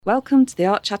Welcome to the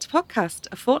Art Chatter podcast,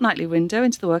 a fortnightly window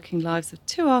into the working lives of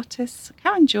two artists,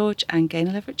 Karen George and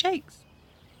Gaynor Leverett-Jakes.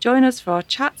 Join us for our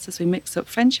chats as we mix up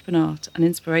friendship and art and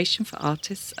inspiration for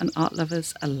artists and art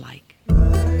lovers alike.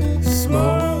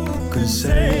 Smoke and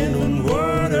sand and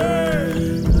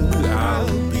water,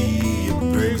 I'll be a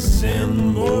bricks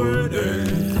and mortar.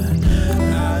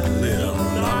 I live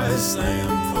nice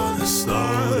land for the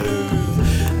slaughter.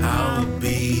 I'll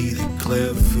be the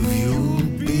cliff of you'll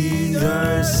be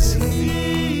the sea.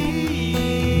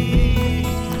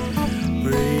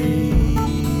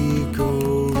 Break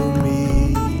over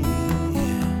me,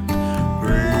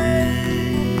 break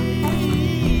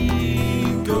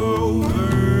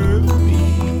over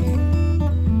me.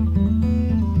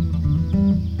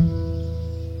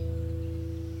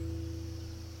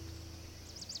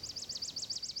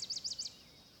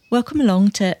 Welcome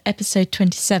along to episode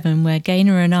 27, where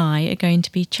Gaynor and I are going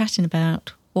to be chatting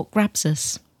about what grabs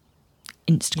us,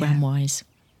 Instagram-wise.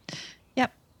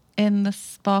 Yep, in the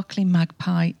sparkly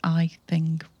magpie eye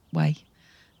thing way.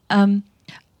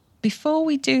 Before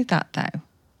we do that, though,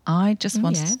 I just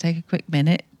wanted to take a quick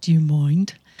minute, do you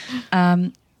mind,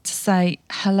 to say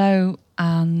hello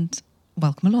and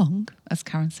welcome along, as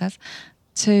Karen says,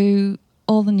 to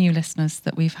all the new listeners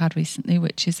that we've had recently,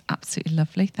 which is absolutely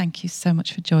lovely. Thank you so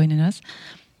much for joining us.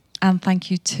 And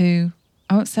thank you to,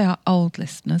 I won't say our old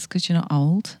listeners, because you're not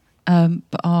old,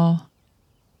 but our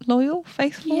loyal,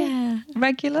 faithful,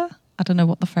 regular, I don't know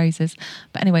what the phrase is.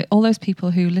 But anyway, all those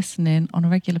people who listen in on a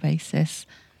regular basis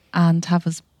and have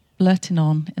us blurting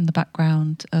on in the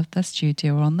background of their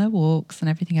studio or on their walks and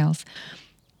everything else,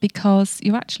 because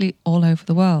you're actually all over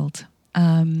the world.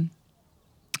 And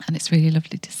it's really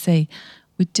lovely to see.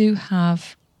 We do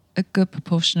have a good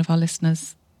proportion of our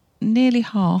listeners, nearly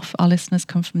half our listeners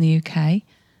come from the UK.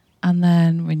 And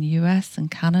then we're in the US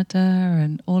and Canada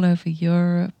and all over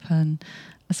Europe and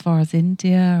as far as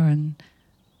India. And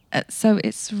so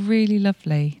it's really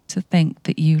lovely to think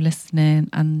that you listen in,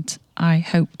 and I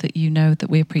hope that you know that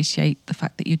we appreciate the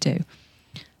fact that you do.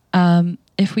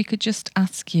 If we could just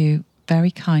ask you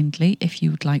very kindly, if you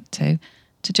would like to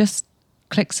just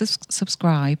click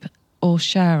subscribe or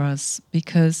share us,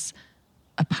 because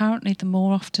apparently the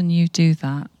more often you do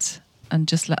that and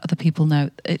just let other people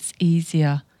know, it's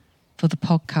easier for the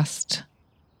podcast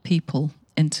people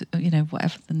into,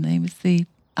 whatever the name is, the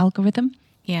algorithm.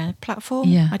 Yeah, platform?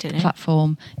 Yeah, I don't know.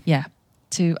 Platform, yeah,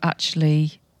 to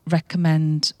actually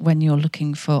recommend when you're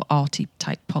looking for arty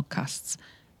type podcasts.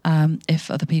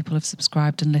 If other people have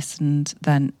subscribed and listened,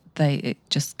 then it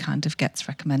just kind of gets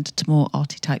recommended to more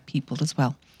arty type people as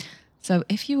well. So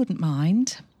if you wouldn't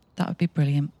mind, that would be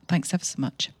brilliant. Thanks ever so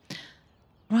much.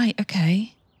 Right,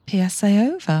 okay.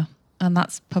 PSA over. And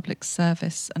that's public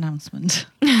service announcement.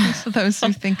 For those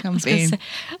who think I was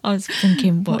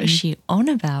thinking, what is she on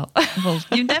about? Well,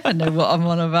 you never know what I'm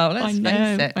on about. Let's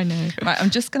face it. I know. Right, I'm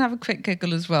just going to have a quick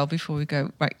giggle as well before we go.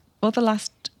 Right, for the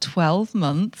last 12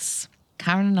 months,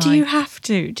 Karen and I... Do you have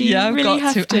to? Do you really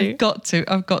have to?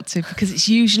 I've got to, because it's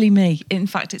usually me. In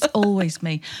fact, it's always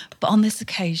me. But on this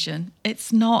occasion,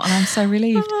 it's not, and I'm so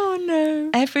relieved. Oh, no.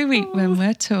 Every week when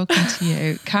we're talking to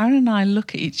you, Karen and I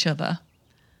look at each other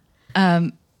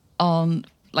on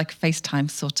like a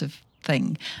FaceTime sort of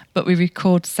thing, but we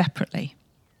record separately.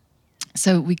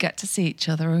 So we get to see each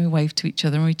other and we wave to each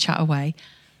other and we chat away.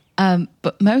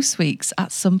 But most weeks,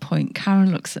 at some point,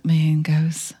 Karen looks at me and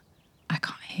goes, I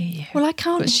can't hear you. Well, I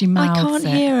can't. But she mouths I can't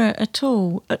it. hear her at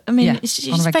all. I mean, she's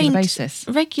on a regular faint, basis.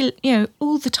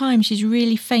 All the time. She's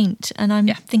really faint, and I'm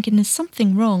thinking there's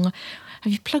something wrong.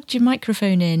 Have you plugged your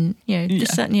microphone in?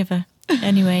 This, that, and the other.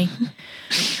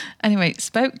 Anyway,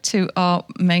 spoke to our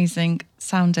amazing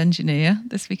sound engineer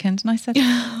this weekend, and I said,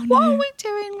 What are we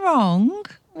doing wrong?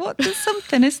 There's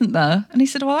something, isn't there? And he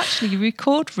said, well, actually, you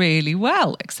record really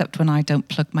well, except when I don't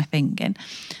plug my thing in.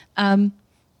 And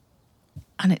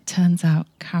it turns out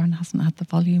Karen hasn't had the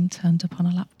volume turned up on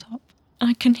her laptop.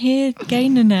 I can hear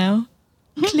Gaynor now,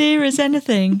 clear as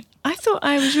anything. I thought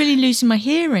I was really losing my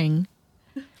hearing.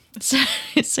 So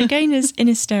Gaynor's in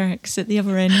hysterics at the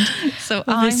other end. So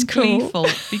I'm gleeful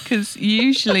because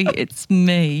usually it's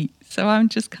me. So I'm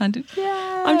just kind of,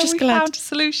 I'm just glad found a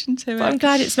solution to it. I'm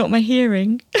glad it's not my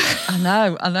hearing. I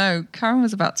know. Karen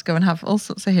was about to go and have all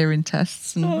sorts of hearing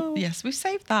tests. And yes, we've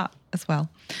saved that as well.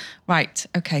 Right,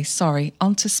 okay, sorry.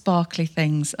 On to sparkly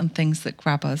things and things that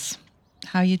grab us.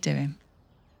 How are you doing?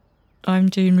 I'm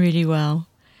doing really well.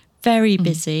 Very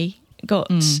busy. Got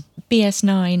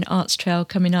BS9 Arts Trail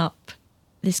coming up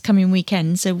this coming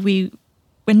weekend. So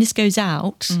when this goes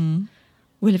out,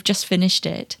 we'll have just finished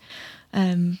it.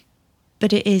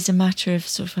 But it is a matter of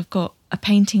I've got a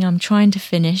painting I'm trying to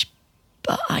finish,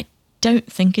 but I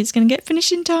don't think it's going to get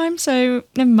finished in time, so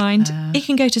never mind. It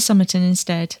can go to Somerton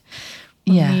instead.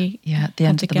 At the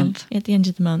end of the month. At the end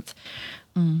of the month.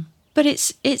 But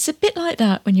it's a bit like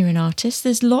that when you're an artist.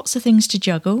 There's lots of things to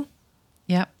juggle.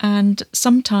 Yeah. And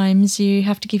sometimes you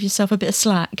have to give yourself a bit of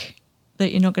slack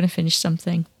that you're not going to finish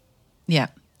something. Yeah,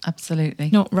 absolutely.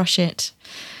 Not rush it.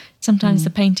 Sometimes the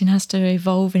painting has to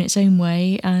evolve in its own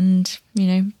way and,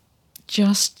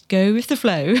 just go with the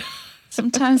flow.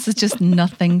 Sometimes there's just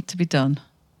nothing to be done.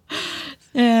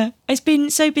 Yeah, it's been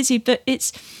so busy, but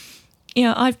it's,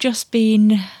 I've just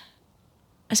been,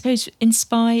 I suppose,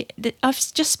 inspired.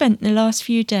 I've just spent the last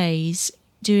few days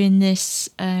doing this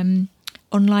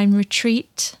online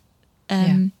retreat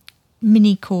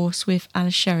mini course with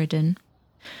Alice Sheridan.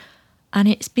 And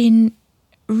it's been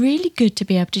really good to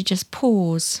be able to just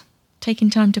pause, taking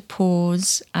time to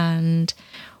pause and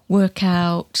work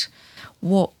out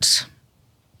what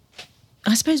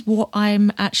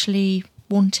I'm actually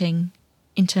wanting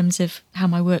in terms of how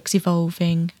my work's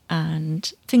evolving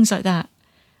and things like that,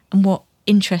 and what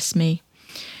interests me.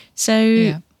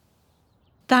 So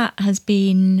that has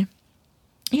been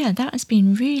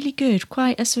really good.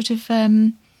 Quite a sort of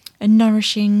a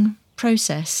nourishing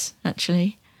process,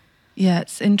 actually. Yeah,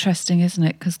 it's interesting, isn't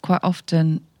it? Because quite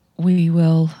often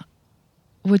we're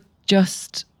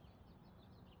just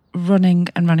running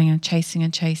and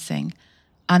chasing,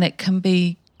 and it can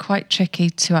be quite tricky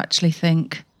to actually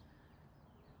think,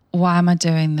 why am I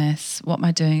doing this? What am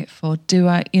I doing it for?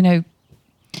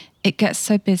 It gets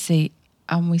so busy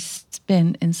and we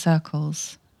spin in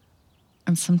circles,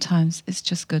 and sometimes it's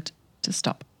just good to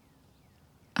stop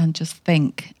and just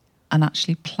think and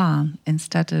actually plan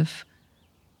instead of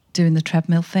doing the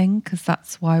treadmill thing, because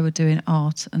that's why we're doing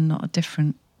art and not a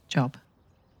different job.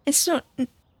 It's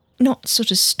not sort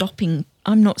of stopping.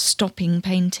 I'm not stopping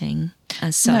painting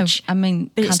as such. No, I mean,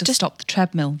 but kind of just stop the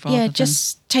treadmill rather than...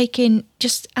 just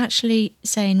actually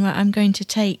saying, right, I'm going to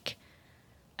take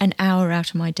an hour out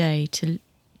of my day to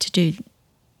do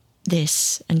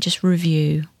this and just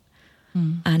review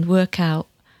and work out,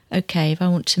 okay, if I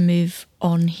want to move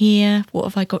on here, what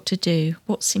have I got to do?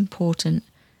 What's important?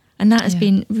 And that has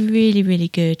been really, really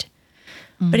good.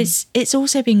 But it's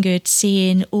also been good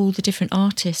seeing all the different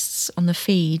artists on the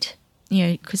feed,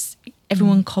 because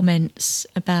everyone comments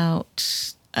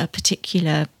about a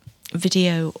particular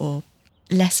video or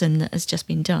lesson that has just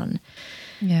been done.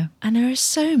 Yeah. And there are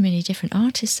so many different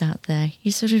artists out there.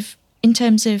 You sort of, in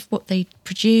terms of what they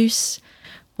produce,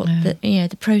 what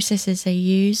the processes they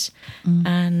use,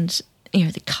 and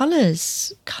the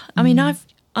colours. I mean,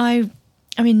 I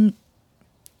mean,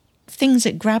 things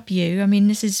that grab you. I mean,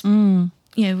 this is we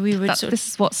would this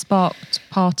is what sparked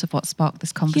part of what sparked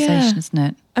this conversation, isn't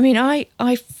it? I mean, I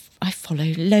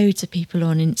follow loads of people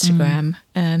on Instagram.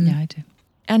 Yeah, I do.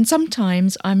 And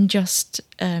sometimes I'm just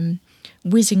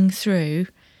whizzing through,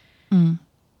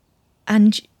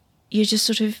 and you just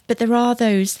sort of. But there are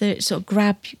those that sort of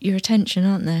grab your attention,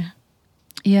 aren't there?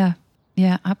 Yeah,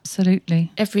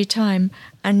 absolutely. Every time,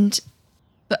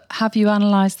 but have you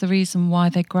analysed the reason why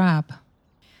they grab?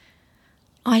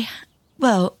 I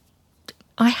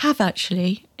have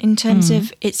actually, in terms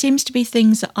of, it seems to be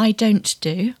things that I don't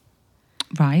do.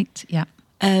 Right, yeah.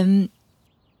 I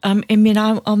mean,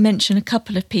 I'll mention a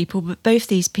couple of people, but both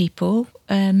these people,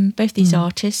 both these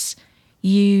artists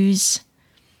use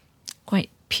quite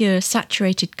pure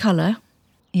saturated colour.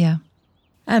 Yeah.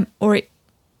 Or it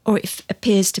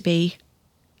appears to be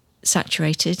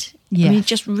saturated. Yeah. I mean,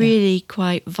 just really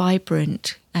quite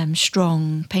vibrant,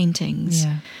 strong paintings.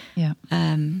 Yeah.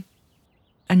 And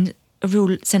a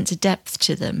real sense of depth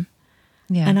to them.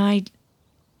 Yeah. And I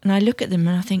look at them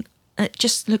and I think it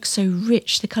just looks so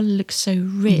rich. The colour looks so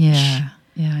rich. Yeah,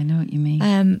 I know what you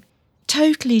mean.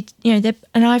 Totally,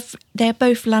 they're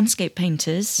both landscape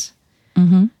painters.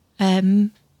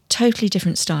 Totally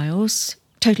different styles.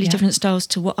 Totally different styles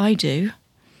to what I do.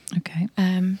 Okay.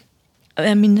 I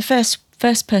mean, the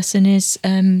first person is,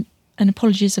 and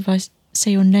apologies if I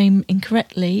say your name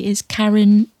incorrectly, is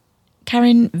Karen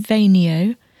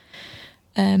Vainio,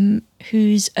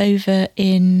 who's over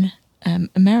in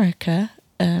America,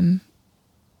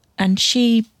 and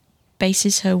she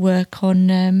bases her work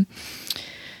on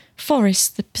forests,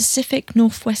 the Pacific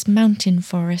Northwest mountain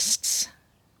forests.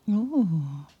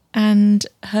 Ooh. And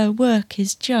her work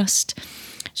is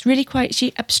it's really quite,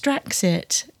 she abstracts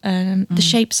it, the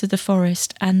shapes of the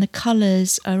forest, and the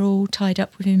colours are all tied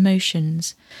up with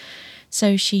emotions.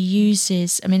 So she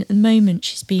uses, I mean, at the moment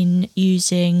she's been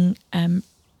using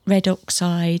red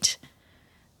oxide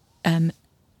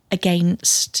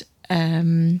against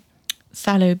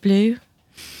phthalo blue.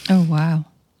 Oh, wow.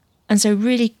 And so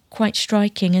really quite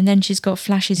striking, and then she's got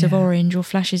flashes of orange or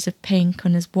flashes of pink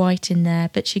and there's white in there,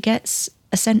 but she gets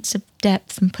a sense of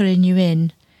depth and pulling you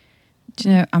in. Do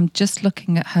you know, I'm just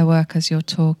looking at her work as you're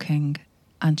talking,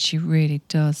 and she really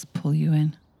does pull you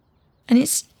in. And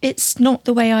it's not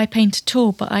the way I paint at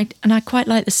all, but I quite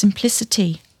like the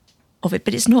simplicity of it,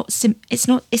 but it's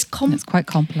quite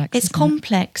complex. It's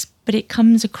complex, but it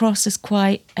comes across as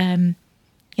quite you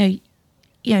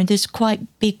know, there's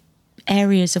quite big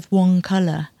areas of one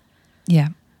colour. Yeah.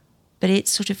 But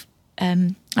it's sort of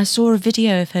I saw a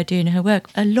video of her doing her work.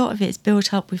 A lot of it's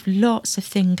built up with lots of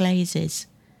thin glazes.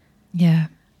 Yeah.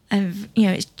 And you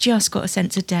know, it's just got a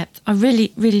sense of depth. I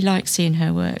really, really like seeing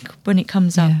her work when it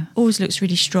comes up. Always looks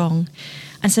really strong.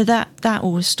 And so that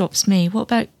always stops me. What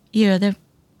about you? Are there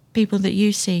people that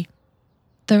you see?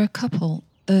 There are a couple.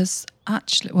 There's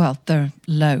actually, well, there are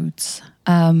loads.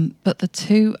 But the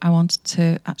two I wanted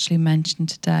to actually mention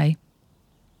today.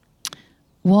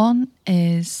 One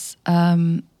is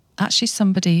actually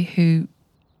somebody who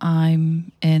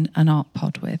I'm in an art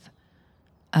pod with,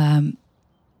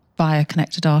 via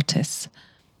Connected Artists.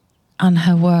 And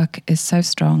her work is so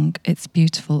strong, it's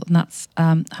beautiful. And that's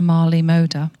Hamali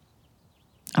Moda.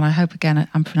 And I hope, again,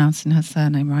 I'm pronouncing her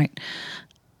surname right.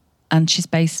 And she's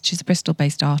a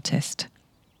Bristol-based artist.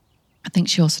 I think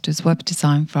she also does web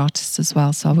design for artists as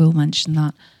well, so I will mention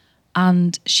that.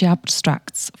 And she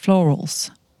abstracts florals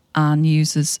and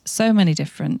uses so many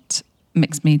different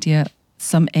mixed media,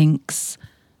 some inks,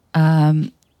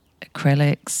 acrylics.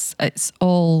 It's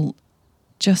all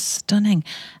just stunning.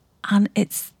 And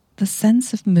it's the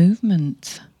sense of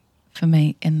movement for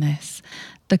me in this.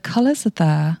 The colours are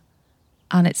there,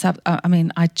 and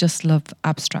I just love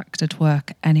abstracted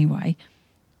work anyway.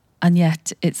 And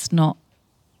yet it's not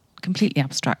completely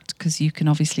abstract, because you can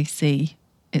obviously see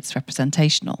it's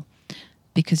representational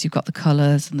because you've got the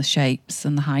colours and the shapes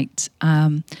and the height.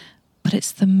 But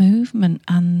it's the movement,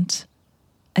 and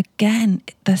again,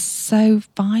 they're so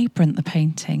vibrant, the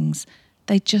paintings.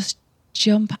 They just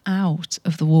jump out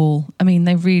of the wall. I mean,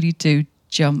 they really do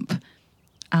jump.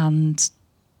 And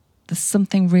there's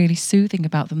something really soothing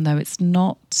about them, though. It's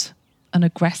not an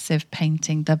aggressive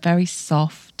painting. They're very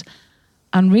soft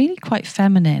and really quite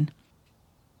feminine.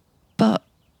 But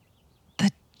they're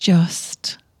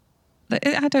just,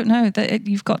 I don't know,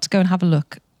 you've got to go and have a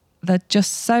look. They're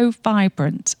just so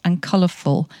vibrant and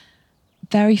colourful,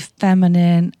 very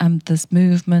feminine, and there's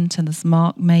movement and there's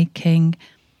mark making,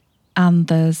 and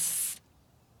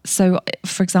so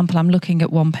for example, I'm looking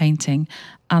at one painting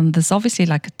and there's obviously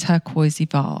like a turquoisey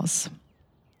vase,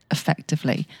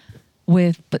 effectively,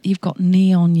 but you've got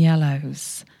neon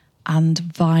yellows and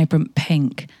vibrant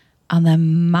pink, and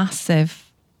then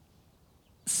massive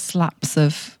slaps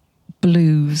of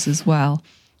blues as well.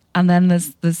 And then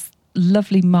there's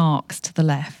lovely marks to the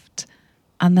left.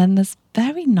 And then there's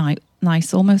very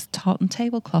nice, almost tartan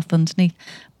tablecloth underneath.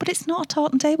 But it's not a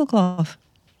tartan tablecloth.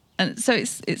 And so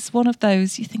it's one of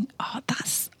those, you think,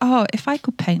 if I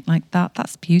could paint like that,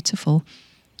 that's beautiful.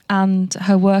 And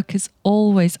her work is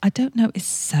always, I don't know, is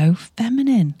so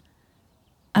feminine.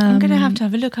 I'm going to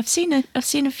have a look. I've seen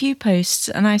a few posts,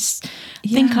 and I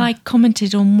think I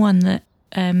commented on one that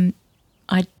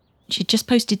she just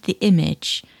posted the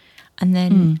image, and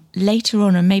then later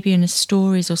on, or maybe in a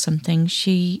stories or something,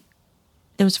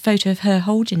 there was a photo of her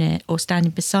holding it or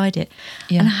standing beside it,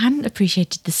 and I hadn't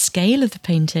appreciated the scale of the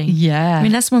painting. Yeah, I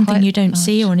mean, that's one thing you don't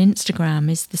see on Instagram,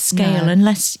 is the scale,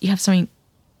 unless you have something,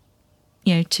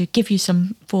 to give you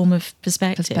some form of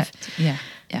perspective. Yeah.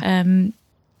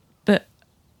 But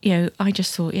I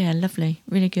just thought, lovely,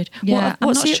 really good. Yeah,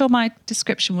 I'm not sure my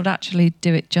description would actually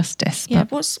do it justice. Yeah,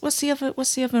 but what's the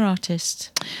other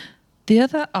artist? The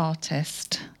other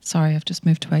artist, sorry, I've just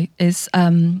moved away, is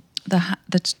the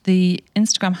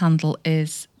Instagram handle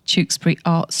is Tewkesbury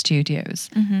Art Studios,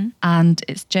 and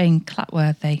it's Jane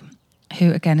Clatworthy,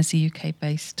 who again is a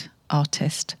UK-based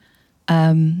artist,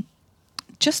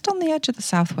 just on the edge of the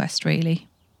southwest. Really,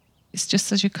 it's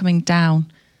just as you're coming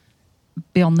down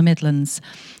beyond the Midlands,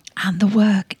 and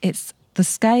the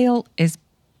scale is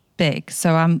big.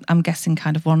 So I'm guessing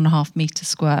kind of 1.5 metre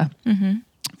square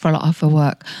for a lot of her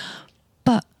work,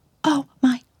 but oh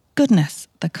my goodness,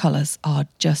 the colours are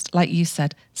just, like you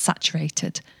said,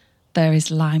 saturated. There is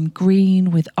lime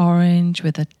green with orange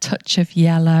with a touch of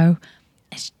yellow.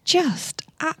 It's just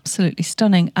absolutely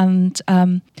stunning. And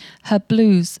her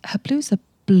blues are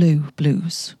blue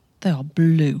blues. They are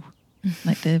blue,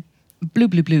 like the blue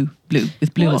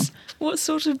with blue on. What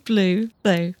sort of blue,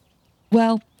 though?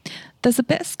 Well, there's a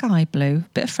bit of sky blue, a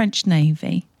bit of French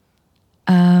navy,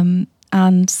 and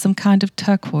some kind of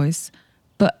turquoise.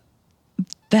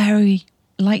 Very,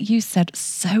 like you said,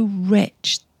 so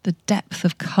rich. the depth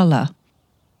of colour,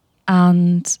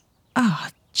 and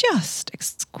just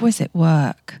exquisite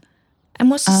work. And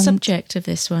what's the subject of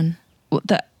this one?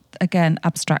 That again,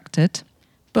 abstracted.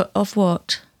 But of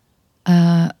what?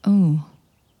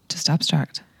 Just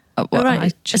abstract.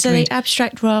 Right. So they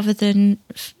abstract rather than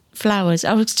flowers.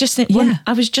 I was just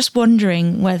I was just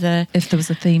wondering whether if there was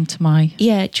a theme to my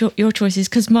your choices,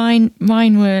 because mine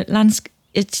were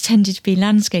it tended to be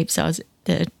landscapes that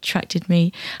attracted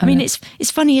me. I mean, it's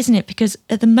funny, isn't it? Because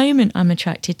at the moment I'm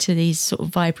attracted to these sort of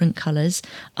vibrant colours.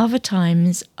 Other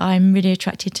times I'm really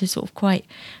attracted to sort of quite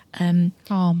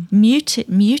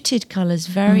muted colours,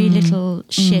 very little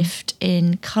shift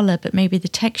in colour, but maybe the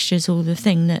texture's all the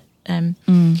thing that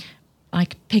I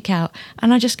could pick out.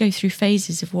 And I just go through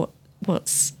phases of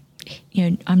what's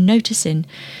I'm noticing.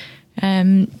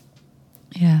 I'm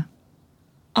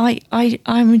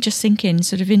just thinking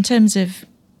sort of in terms of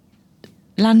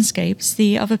landscapes.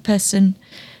 The other person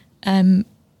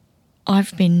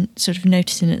I've been sort of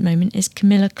noticing at the moment is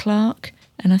Camilla Clark,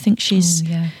 and I think she's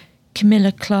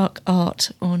Camilla Clark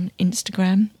Art on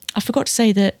Instagram. I forgot to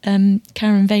say that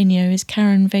Karen Vainio is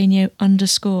Karen Vainio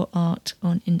 _art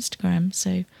on Instagram.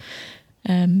 So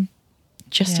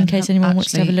just in case anyone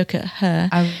wants to have a look at her,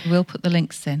 I will put the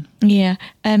links in. Yeah,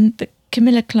 but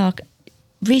Camilla Clark,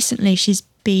 recently she's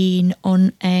been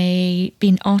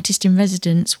artist in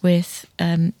residence with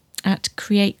at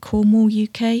Create Cornwall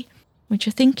UK, which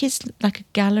I think is like a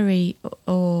gallery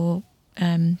or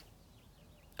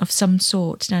of some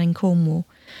sort down in Cornwall,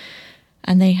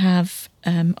 and they have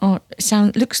art.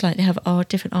 Looks like they have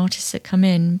different artists that come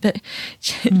in, but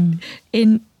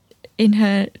in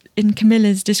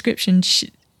Camilla's description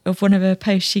of one of her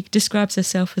posts, she describes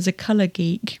herself as a colour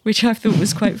geek, which I thought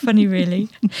was quite funny, really.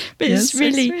 But it's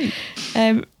really,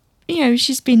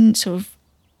 she's been sort of,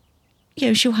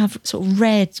 she'll have sort of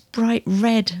bright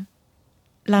red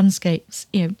landscapes,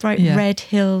 red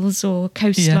hills or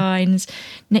coastlines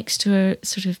next to a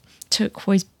sort of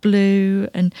turquoise blue,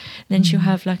 and then she'll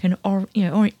have like it's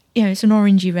an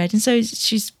orangey red, and so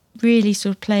she's really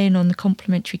sort of playing on the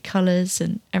complementary colours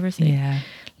and everything. Yeah.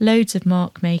 Loads of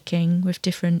mark making with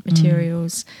different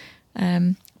materials.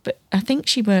 But I think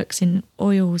she works in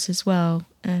oils as well,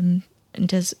 and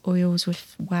does oils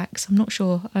with wax. I'm not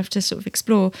sure. I have to sort of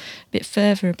explore a bit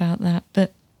further about that.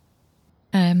 But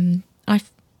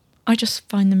I just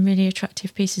find them really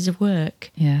attractive pieces of work.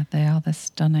 Yeah, they are. They're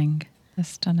stunning. They're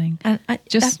stunning. And I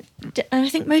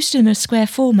think most of them are square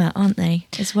format, aren't they,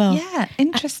 as well? Yeah,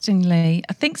 interestingly,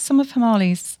 I think some of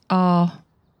Hamali's are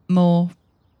more...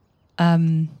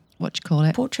 what do you call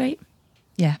it? Portrait?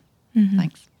 Yeah,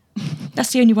 thanks.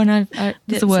 That's the only one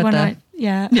There's a word there.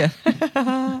 Yeah.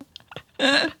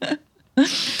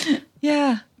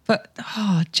 Yeah, but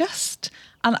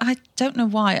and I don't know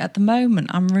why, at the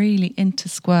moment, I'm really into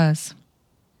squares.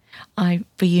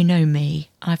 But you know me,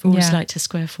 I've always liked a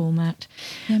square format.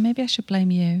 Yeah, maybe I should blame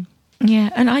you.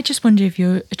 Yeah, and I just wonder if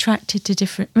you're attracted to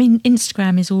different... I mean,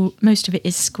 Instagram most of it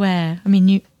is square. I mean,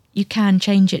 you can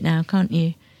change it now, can't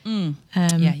you? Yeah,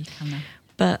 you can now.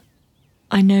 But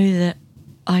I know that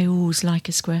I always like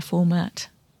a square format.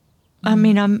 I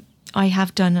mean, I'm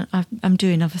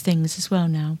doing other things as well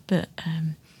now, but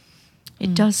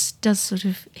it does sort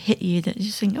of hit you that you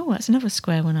just think, oh, that's another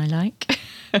square one I like.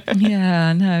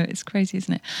 Yeah, no, it's crazy,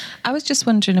 isn't it? I was just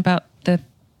wondering about the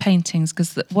paintings,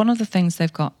 because one of the things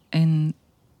they've got in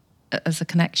as a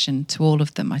connection to all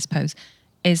of them, I suppose,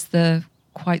 is the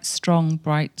quite strong,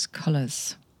 bright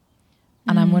colours.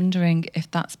 And I'm wondering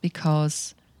if that's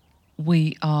because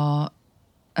we are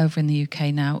over in the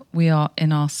UK now, we are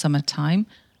in our summertime.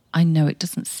 I know it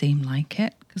doesn't seem like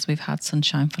it because we've had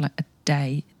sunshine for like a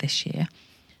day this year.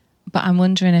 But I'm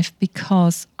wondering if,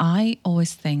 because I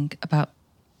always think about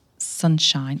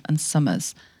sunshine and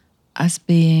summers as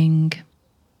being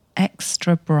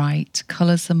extra bright,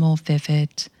 colours are more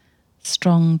vivid,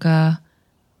 stronger,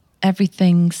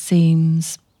 everything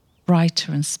seems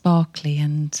brighter and sparkly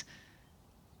and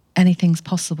anything's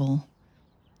possible.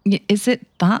 Is it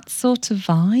that sort of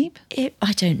vibe?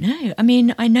 I don't know. I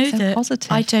mean, I know that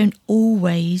positive. I don't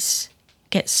always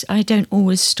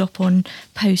stop on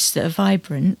posts that are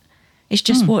vibrant. It's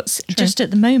just just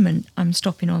at the moment I'm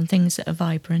stopping on things that are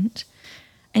vibrant.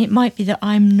 And it might be that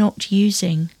I'm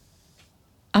using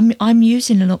a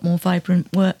lot more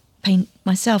vibrant paint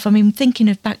myself. I mean, thinking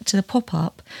of back to the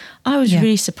pop-up, I was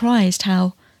really surprised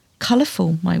how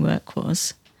colourful my work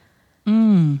was.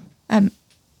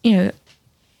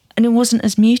 And it wasn't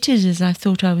as muted as I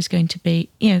thought I was going to be,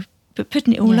 but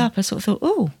putting it all up, I sort of thought,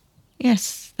 oh,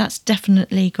 yes, that's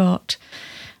definitely got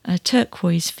a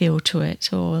turquoise feel to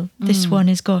it, or this one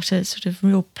has got a sort of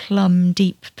real plum,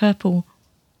 deep purple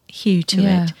hue to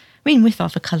Yeah. it. I mean, with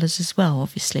other colours as well,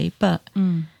 obviously, but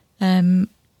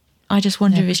I just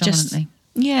wonder if it's just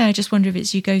predominantly. I just wonder if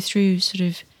it's you go through sort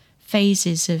of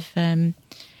phases of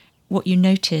what you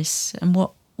notice and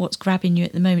what's grabbing you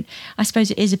at the moment. I suppose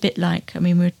it is a bit like, I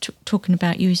mean, we were talking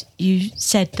about you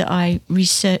said that I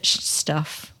researched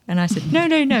stuff, and I said no,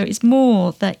 it's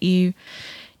more that you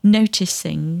notice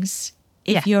things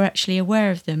if you're actually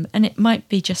aware of them, and it might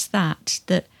be just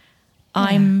that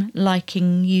I'm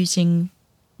liking using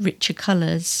richer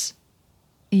colours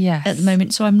Yes. at the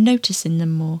moment, so I'm noticing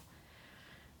them more.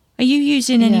 Are you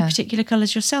using any particular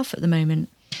colours yourself at the moment?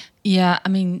 Yeah, I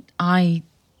mean,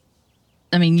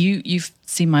 you've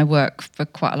seen my work for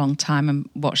quite a long time and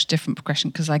watched different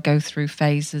progression, because I go through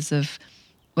phases of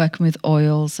working with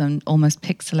oils and almost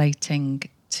pixelating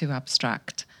to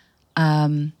abstract,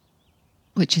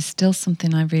 which is still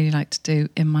something I really like to do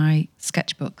in my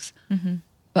sketchbooks. Mm-hmm.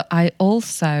 But I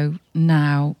also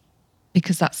now,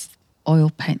 because that's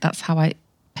oil paint, that's how I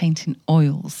paint in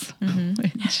oils,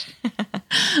 which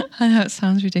I know it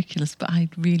sounds ridiculous, but I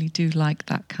really do like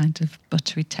that kind of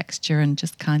buttery texture and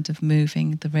just kind of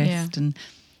moving the wrist and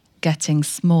getting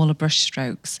smaller brush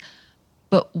strokes.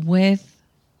 But with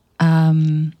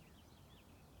when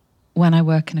I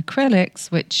work in acrylics,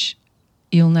 which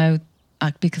you'll know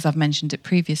because I've mentioned it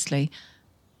previously,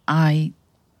 I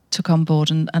took on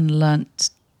board and learnt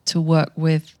to work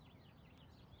with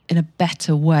in a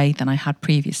better way than I had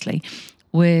previously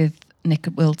with Nick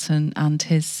at Wilton and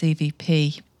his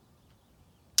CVP,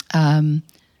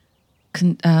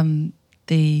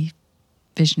 the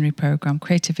visionary program,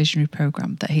 creative visionary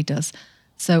program that he does.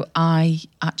 So I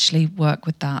actually work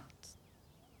with that,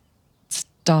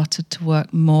 started to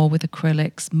work more with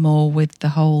acrylics, more with the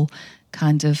whole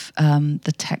kind of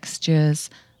the textures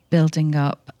building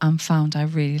up, and found I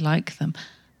really like them.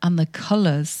 And the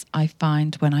colours I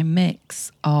find when I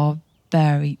mix are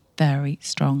very, very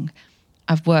strong.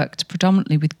 I've worked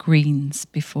predominantly with greens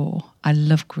before. I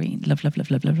love green, love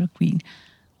green.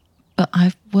 But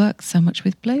I've worked so much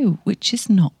with blue, which is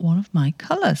not one of my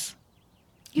colours.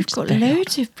 You've got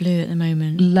loads of blue at the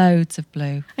moment. Loads of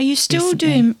blue. Are you still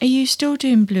doing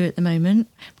blue at the moment?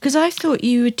 Because I thought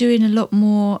you were doing a lot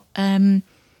more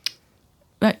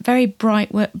very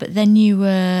bright work, but then you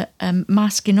were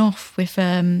masking off with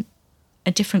a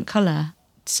different colour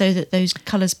so that those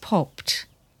colours popped.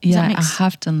 Yeah, I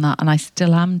have done that, and I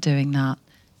still am doing that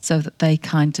so that they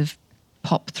kind of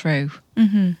pop through.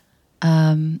 Mm-hmm.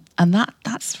 And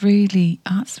that's really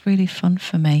fun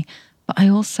for me. But I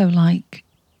also like,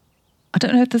 I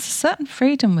don't know if there's a certain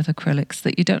freedom with acrylics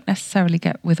that you don't necessarily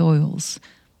get with oils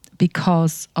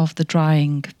because of the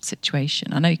drying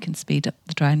situation. I know you can speed up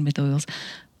the drying with oils,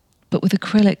 but with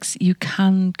acrylics you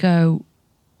can go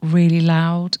really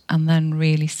loud and then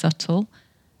really subtle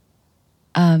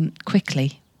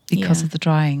quickly because of the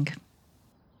drying.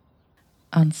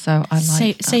 And so I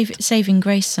like saving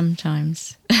grace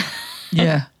sometimes.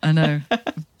 Yeah, I know.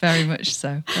 Very much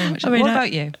so. Very much so. What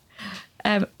about you?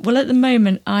 Well, at the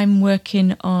moment, I'm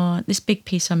working on this big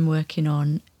piece. I'm working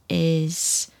on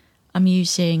is I'm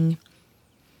using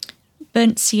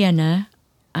burnt sienna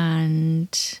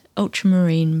and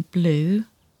ultramarine blue,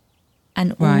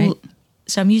 and all.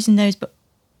 So I'm using those, but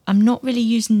I'm not really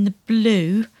using the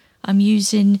blue. I'm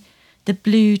using the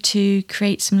blue to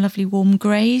create some lovely warm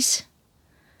greys.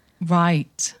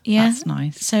 Right. Yeah, that's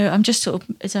nice. So I'm just sort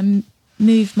of, as I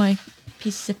move my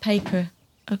pieces of paper,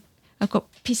 I got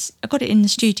it in the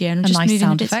studio, and I'm just nice moving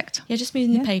sound the bits. effect. Yeah, just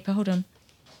moving the paper. Hold on.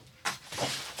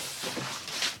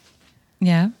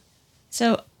 Yeah.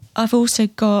 So I've also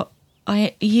got,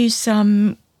 I use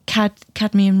some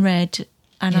cadmium red,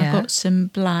 and I've got some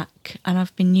black, and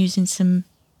I've been using some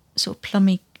sort of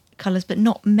plummy colours, but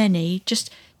not many, just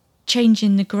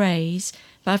changing the greys.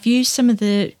 But I've used some of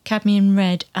the cadmium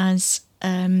red as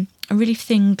a really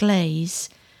thin glaze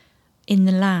in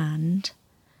the land,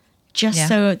 just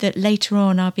so that later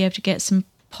on I'll be able to get some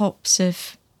pops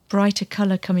of brighter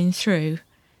colour coming through.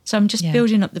 So I'm just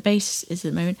building up the bases at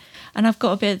the moment. And I've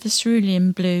got a bit of the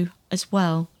cerulean blue as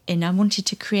well in. I wanted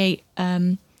to create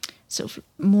sort of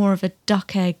more of a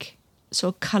duck egg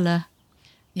sort of colour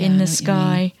in the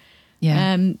sky.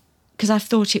 Yeah. Because I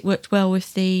thought it worked well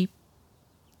with the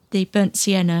burnt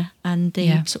sienna and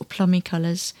the sort of plummy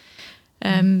colours.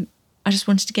 I just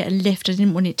wanted to get a lift. I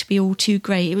didn't want it to be all too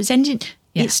grey. It was ending.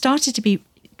 Yeah. It started to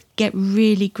get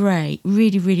really grey,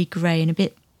 really, really grey, and a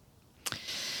bit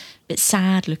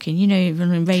sad looking. You know,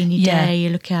 on a rainy day, you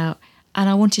look out, and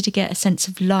I wanted to get a sense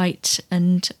of light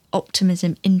and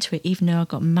optimism into it, even though I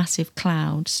got a massive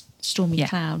cloud, stormy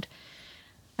cloud.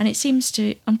 And it seems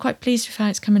to. I'm quite pleased with how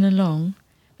it's coming along.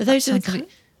 But those are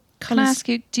Can I ask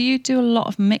you, do you do a lot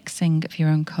of mixing of your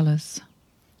own colours?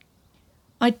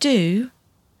 I do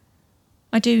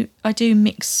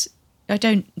mix. I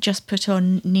don't just put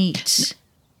on neat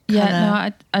colour. Yeah,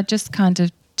 no, I just kind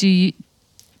of do.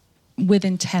 With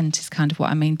intent is kind of what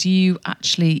I mean. Do you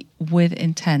actually, with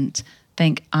intent,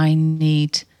 think I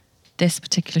need this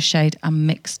particular shade and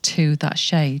mix to that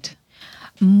shade?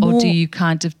 Or do you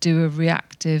kind of do a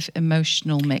reactive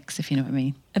emotional mix, if you know what I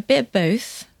mean? A bit of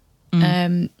both.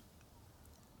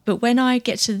 But when I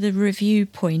get to the review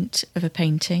point of a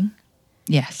painting,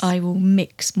 Yes. I will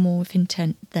mix more with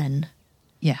intent then.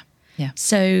 Yeah.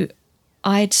 So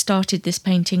I had started this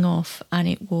painting off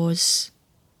and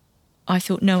I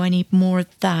thought, no, I need more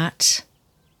of that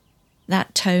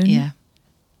tone,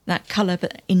 that colour,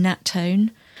 but in that tone,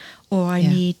 or I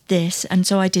need this. And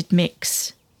so I did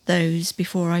mix those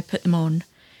before I put them on.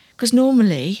 Because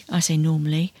normally,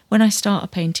 when I start a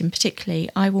painting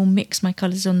particularly, I will mix my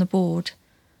colours on the board.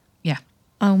 Yeah.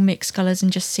 I'll mix colours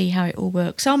and just see how it all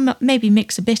works. I'll maybe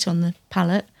mix a bit on the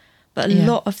palette, but a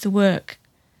lot of the work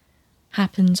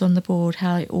happens on the board.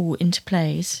 How it all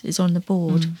interplays is on the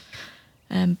board.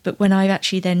 But when I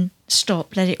actually then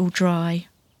stop, let it all dry,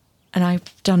 and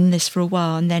I've done this for a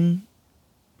while and then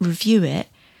review it,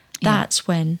 that's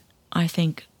when I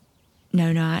think,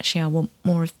 no, actually I want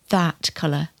more of that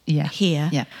colour here.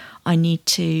 Yeah. I need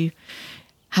to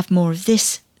have more of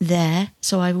this there,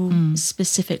 so I will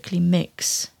specifically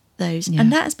mix those. Yeah.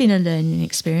 And that's been a learning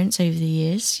experience over the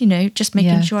years, just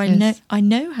making sure I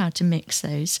know how to mix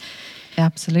those.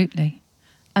 Absolutely.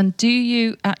 And do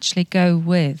you actually go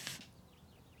with,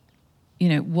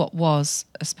 what was,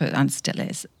 I suppose, and still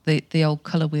is, the old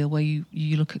colour wheel where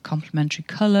you look at complementary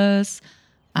colours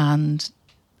and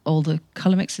all the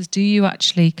colour mixes? Do you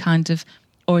actually kind of,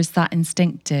 or is that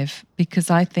instinctive?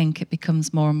 Because I think it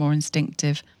becomes more and more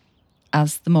instinctive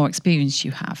as the more experience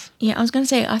you have. Yeah, I was going to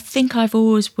say, I think I've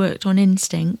always worked on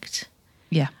instinct.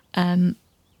 Yeah.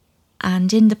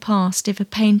 And in the past, if a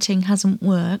painting hasn't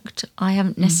worked, I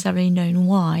haven't necessarily known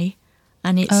why.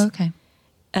 And it's... Oh, okay.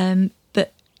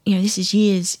 But, this is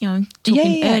years, I'm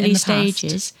talking early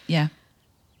stages. Yeah.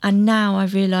 And now I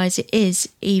realise it is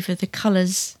either the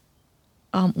colours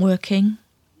aren't working.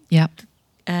 Yep.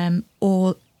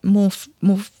 Or more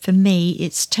for me,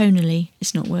 it's tonally,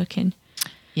 it's not working.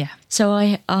 Yeah. So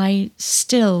I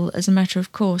still, as a matter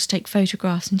of course, take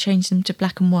photographs and change them to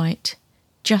black and white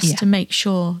just to make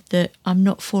sure that I'm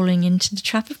not falling into the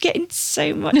trap of getting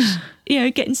so much,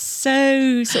 getting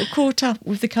so sort of caught up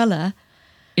with the colour.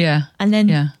 Yeah. And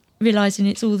then realising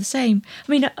it's all the same.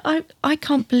 I mean, I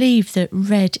can't believe that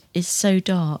red is so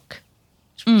dark.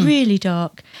 It's really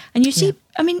dark. And you see,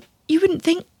 I mean, you wouldn't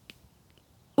think,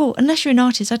 well, unless you're an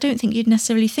artist, I don't think you'd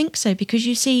necessarily think so, because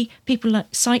you see people like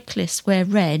cyclists wear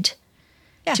red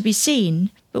to be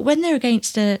seen, but when they're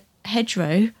against a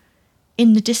hedgerow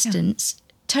in the distance,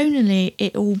 tonally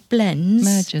it all blends.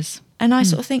 Merges. And I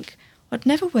sort of think, I'd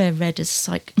never wear red as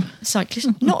a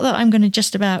cyclist. Not that I'm going to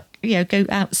just about, go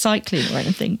out cycling or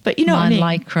anything, but you know what I mean?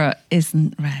 My lycra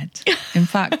isn't red. In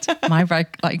fact, my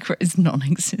lycra is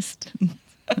non-existent.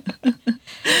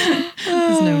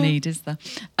 There's no need, is there?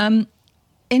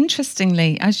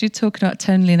 Interestingly, as you're talking about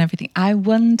tonally and everything, I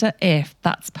wonder if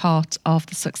that's part of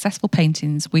the successful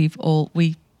paintings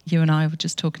you and I were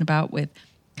just talking about with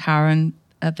Karen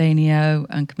Vanio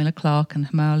and Camilla Clark and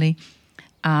Hamali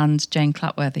and Jane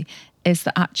Clatworthy, is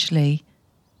that actually,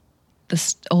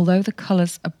 although the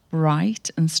colours are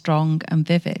bright and strong and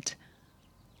vivid,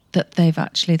 that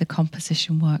the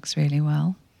composition works really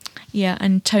well. Yeah,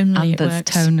 and tonally it works.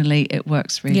 Tonally it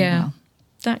works really well.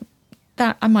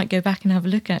 That I might go back and have a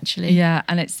look, actually. Yeah,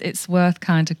 and it's worth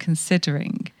kind of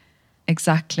considering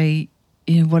exactly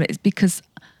what it is, because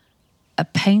a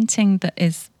painting that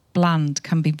is bland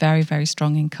can be very, very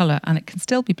strong in colour, and it can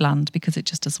still be bland because it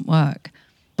just doesn't work.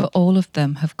 But all of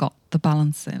them have got the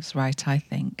balances right, I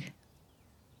think.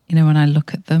 When I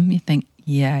look at them, you think,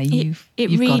 you've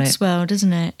reads got it well,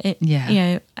 doesn't it?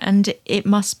 And it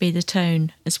must be the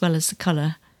tone as well as the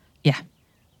colour. Yeah,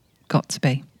 got to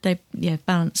be. They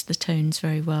balance the tones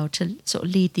very well to sort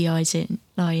of lead the eyes in,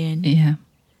 lie in.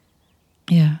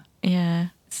 Yeah.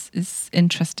 It's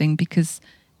interesting because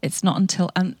it's not until,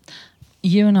 and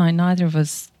you and I, neither of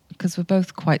us, because we're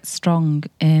both quite strong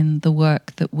in the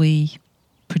work that we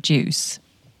produce,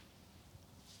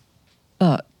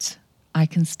 but I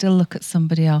can still look at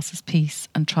somebody else's piece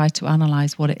and try to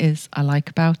analyse what it is I like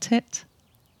about it.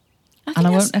 I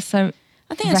won't necessarily...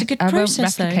 I think that's a good process,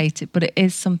 I won't replicate it, but it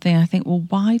is something I think, well,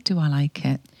 why do I like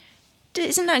it?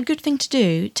 Isn't that a good thing to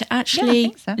do? To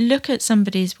actually look at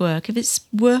somebody's work, if it's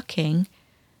working,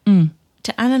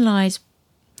 to analyse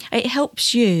It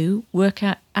helps you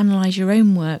analyse your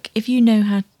own work. If you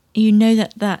know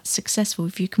that that's successful,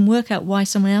 if you can work out why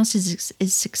someone else is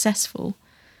successful,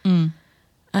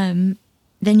 then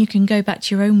you can go back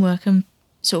to your own work and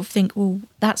sort of think, well,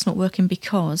 that's not working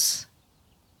because...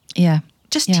 Yeah.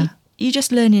 You're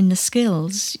just learning the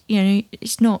skills.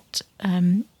 It's not...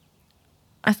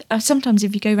 sometimes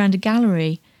if you go around a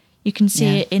gallery, you can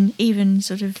see it in even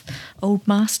sort of old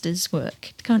masters'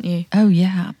 work, can't you? Oh,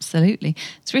 yeah, absolutely.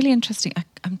 It's really interesting.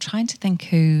 I'm trying to think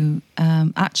who...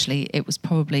 actually, it was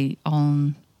probably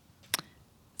on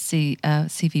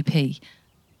CVP.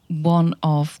 One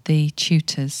of the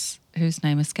tutors, whose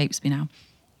name escapes me now,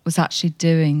 was actually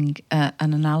doing an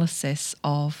analysis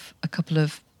of a couple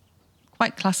of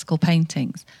quite classical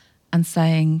paintings and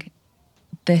saying,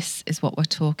 this is what we're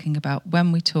talking about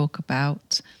when we talk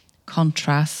about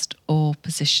contrast or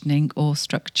positioning or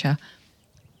structure.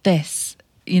 This,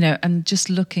 and just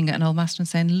looking at an old master and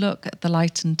saying, look at the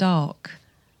light and dark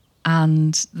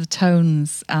and the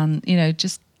tones, and,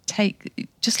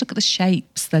 just look at the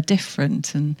shapes, they're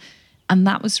different. And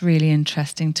that was really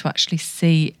interesting to actually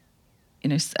see,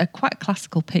 a quite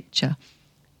classical picture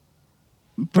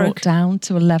brought down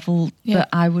to a level that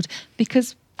I would,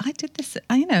 because I did this,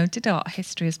 did art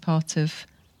history as part of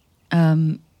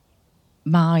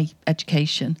my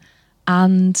education,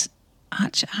 and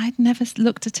actually I'd never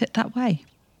looked at it that way.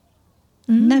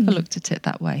 Never looked at it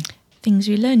that way. Things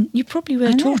we learn. You probably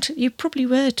were taught. You probably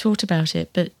were taught about it,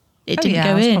 but it didn't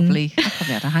go in. I probably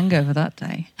had a hangover that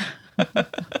day.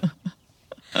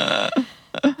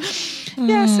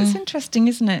 Yes, it's interesting,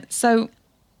 isn't it? So,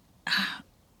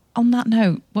 on that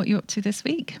note, what are you up to this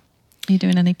week? Are you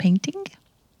doing any painting?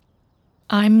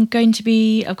 I've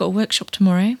got a workshop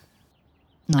tomorrow.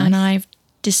 Nice. And I've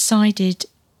decided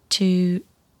to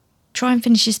try and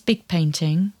finish this big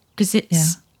painting because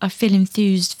I feel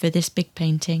enthused for this big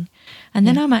painting. And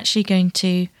then I'm actually going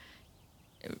to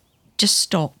just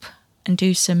stop and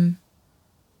do some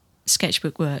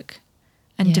sketchbook work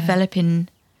and developing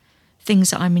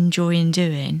things that I'm enjoying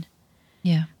doing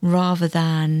rather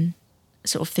than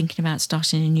sort of thinking about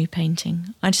starting a new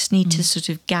painting. I just need to sort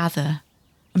of gather.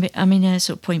 I'm in a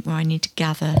sort of point where I need to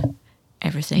gather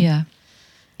everything. Yeah.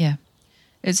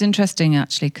 It's interesting,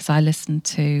 actually, because I listened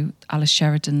to Alice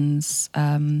Sheridan's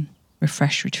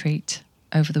Refresh Retreat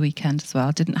over the weekend as well.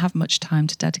 I didn't have much time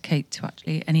to dedicate to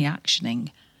actually any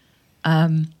actioning.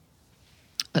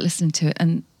 But listening to it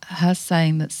and her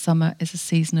saying that summer is a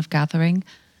season of gathering,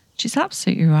 she's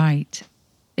absolutely right.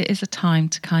 It is a time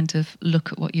to kind of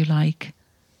look at what you like,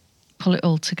 pull it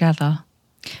all together,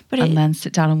 and then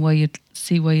sit down and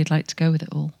see where you'd like to go with it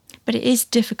all. But it is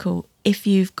difficult if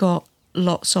you've got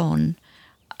lots on.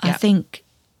 I think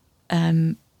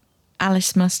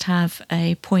Alice must have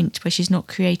a point where she's not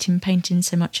creating painting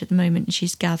so much at the moment and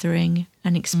she's gathering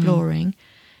and exploring.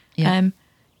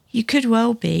 You could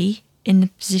well be in the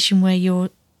position where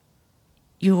you're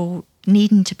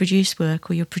needing to produce work,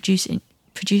 or you're producing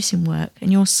work,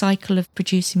 and your cycle of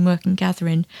producing work and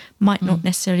gathering might not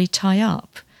necessarily tie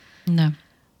up. No.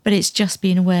 But it's just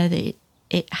being aware that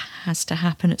it has to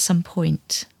happen at some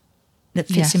point that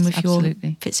fits in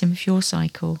with your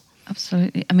cycle.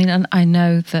 Absolutely. I mean, and I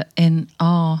know that in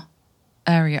our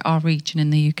area, our region in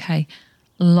the UK,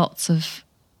 lots of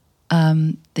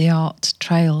the art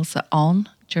trails are on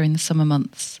during the summer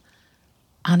months,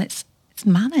 and it's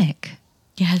manic.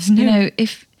 Yeah,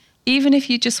 even if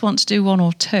you just want to do one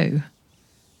or two,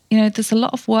 there's a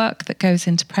lot of work that goes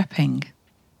into prepping,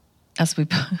 as we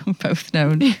both know,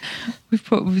 and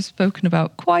we've spoken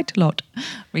about quite a lot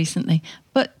recently.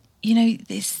 But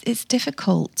it's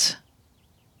difficult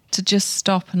to just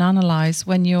stop and analyse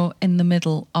when you're in the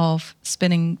middle of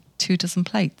spinning 24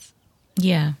 plates.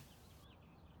 Yeah.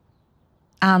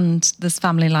 And there's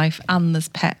family life, and there's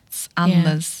pets, and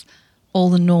there's all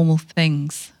the normal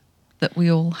things that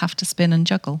we all have to spin and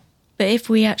juggle. But if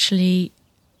we actually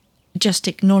just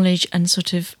acknowledge and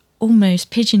sort of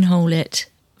almost pigeonhole it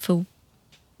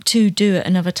to do it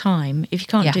another time, if you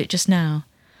can't do it just now.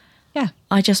 Yeah.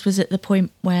 I just was at the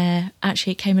point where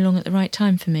actually it came along at the right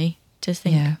time for me to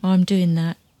think, I'm doing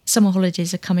that. Summer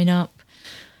holidays are coming up.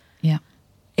 Yeah.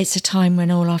 It's a time when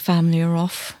all our family are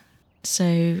off.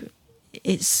 So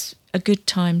it's a good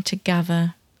time to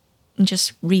gather and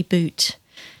just reboot.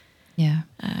 Yeah.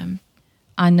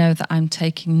 I know that I'm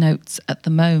taking notes at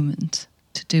the moment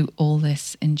to do all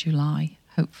this in July,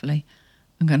 hopefully.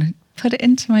 I'm going to put it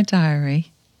into my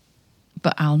diary,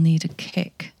 but I'll need a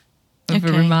kick of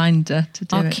a reminder to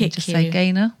do it. And just say,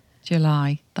 Gaynor,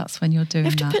 July, that's when you're doing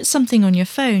that. You have to put something on your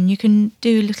phone. You can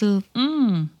do a little,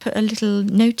 put a little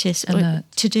notice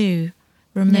to do,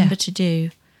 remember to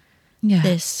do. Yeah.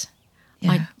 this.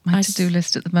 Yeah, my to-do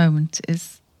list at the moment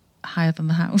is higher than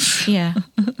the house. Yeah,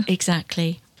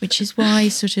 exactly. Which is why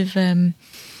sort of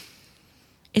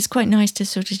it's quite nice to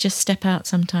sort of just step out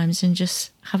sometimes and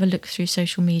just have a look through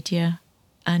social media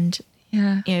and,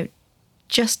 Yeah. you know,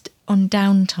 just on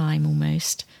downtime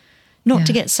almost. Not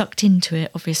to Yeah. get sucked into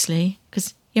it, obviously,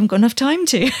 because you haven't got enough time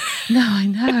to. No, I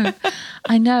know.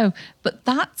 I know. But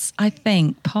that's, I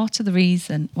think, part of the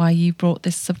reason why you brought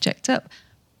this subject up.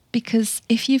 Because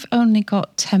if you've only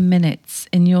got 10 minutes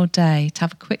in your day to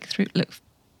have a quick look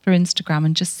for Instagram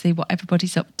and just see what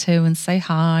everybody's up to and say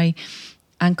hi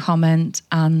and comment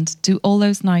and do all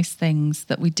those nice things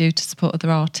that we do to support other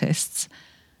artists,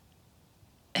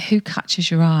 who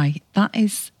catches your eye?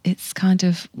 It's kind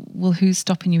of, well, who's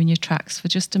stopping you in your tracks for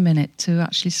just a minute to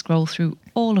actually scroll through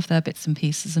all of their bits and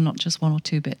pieces and not just one or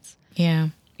two bits? Yeah.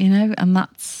 You know, and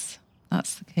that's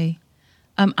the key.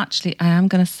 Actually, I am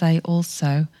going to say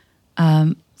also,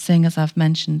 seeing as I've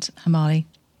mentioned Hamali,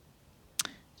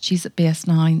 she's at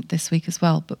BS9 this week as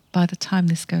well, but by the time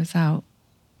this goes out,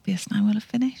 BS9 will have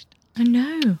finished. I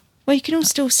know. Well, you can all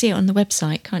still see it on the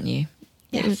website, can't you?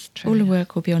 Yes, true. All the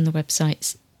work will be on the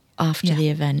websites after the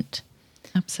event.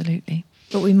 Absolutely.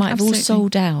 But we might have all Absolutely.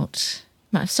 sold out.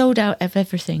 Might have sold out of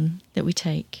everything that we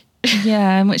take.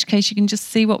 Yeah, in which case you can just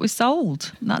see what we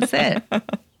sold. And that's it.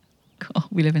 God,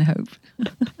 we live in hope.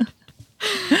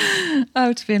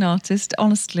 Oh, to be an artist,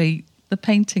 honestly, the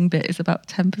painting bit is about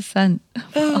 10%.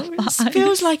 Oh, it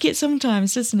feels like it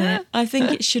sometimes, doesn't it? I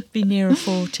think it should be nearer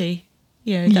 40.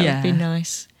 Yeah, that would be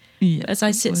nice. Yeah, As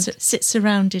I sit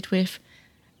surrounded with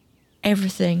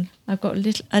everything, I've got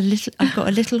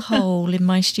a little hole in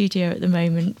my studio at the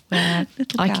moment where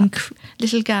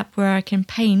little gap where I can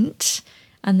paint,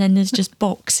 and then there's just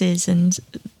boxes and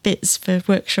bits for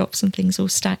workshops and things all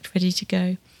stacked ready to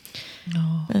go.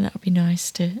 Oh. And that would be nice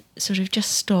to sort of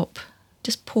just stop,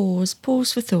 just pause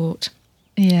for thought.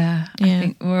 Yeah, I Yeah.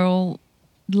 think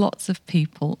lots of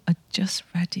people are just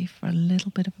ready for a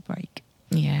little bit of a break.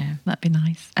 Yeah. That'd be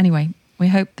nice. Anyway, we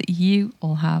hope that you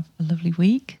all have a lovely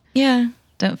week. Yeah.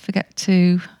 Don't forget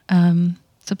to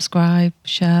subscribe,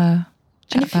 share,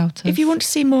 chat about us. If you want to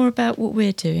see more about what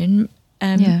we're doing,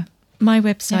 my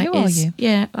website who are is... you?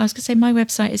 Yeah, I was going to say my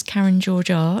website is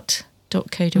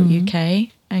karengeorgeart.co.uk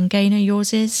and Gaynor,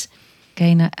 yours is?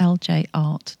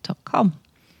 GaynorLJArt.com.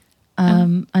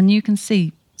 And you can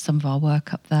see some of our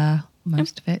work up there,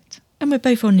 most of it. And we're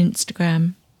both on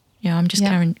Instagram. Yeah, I'm just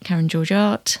Karen George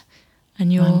Art,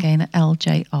 and you're I'm Gaynor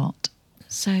LJ Art.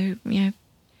 So yeah,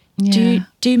 Yeah.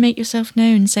 do make yourself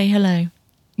known. Say hello.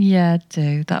 Yeah,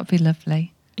 do. That'd be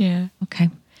lovely. Yeah, Okay.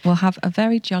 We'll have a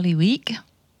very jolly week.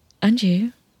 and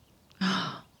you.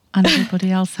 And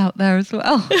everybody else out there as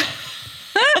well.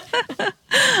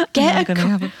 Get a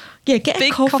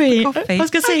big coffee. coffee. I was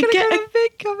going to say get a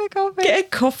big cup of coffee. get a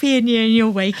coffee in you, and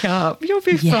you'll wake up. You'll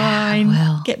be fine.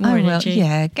 Well, Get more energy.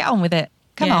 Yeah, get on with it.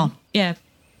 Come Yeah, on. Yeah.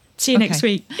 See you Okay. next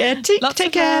week. Yeah. Lots Take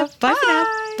of care. love. Bye for now.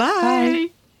 Bye.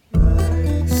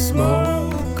 Bye.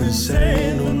 Smoke a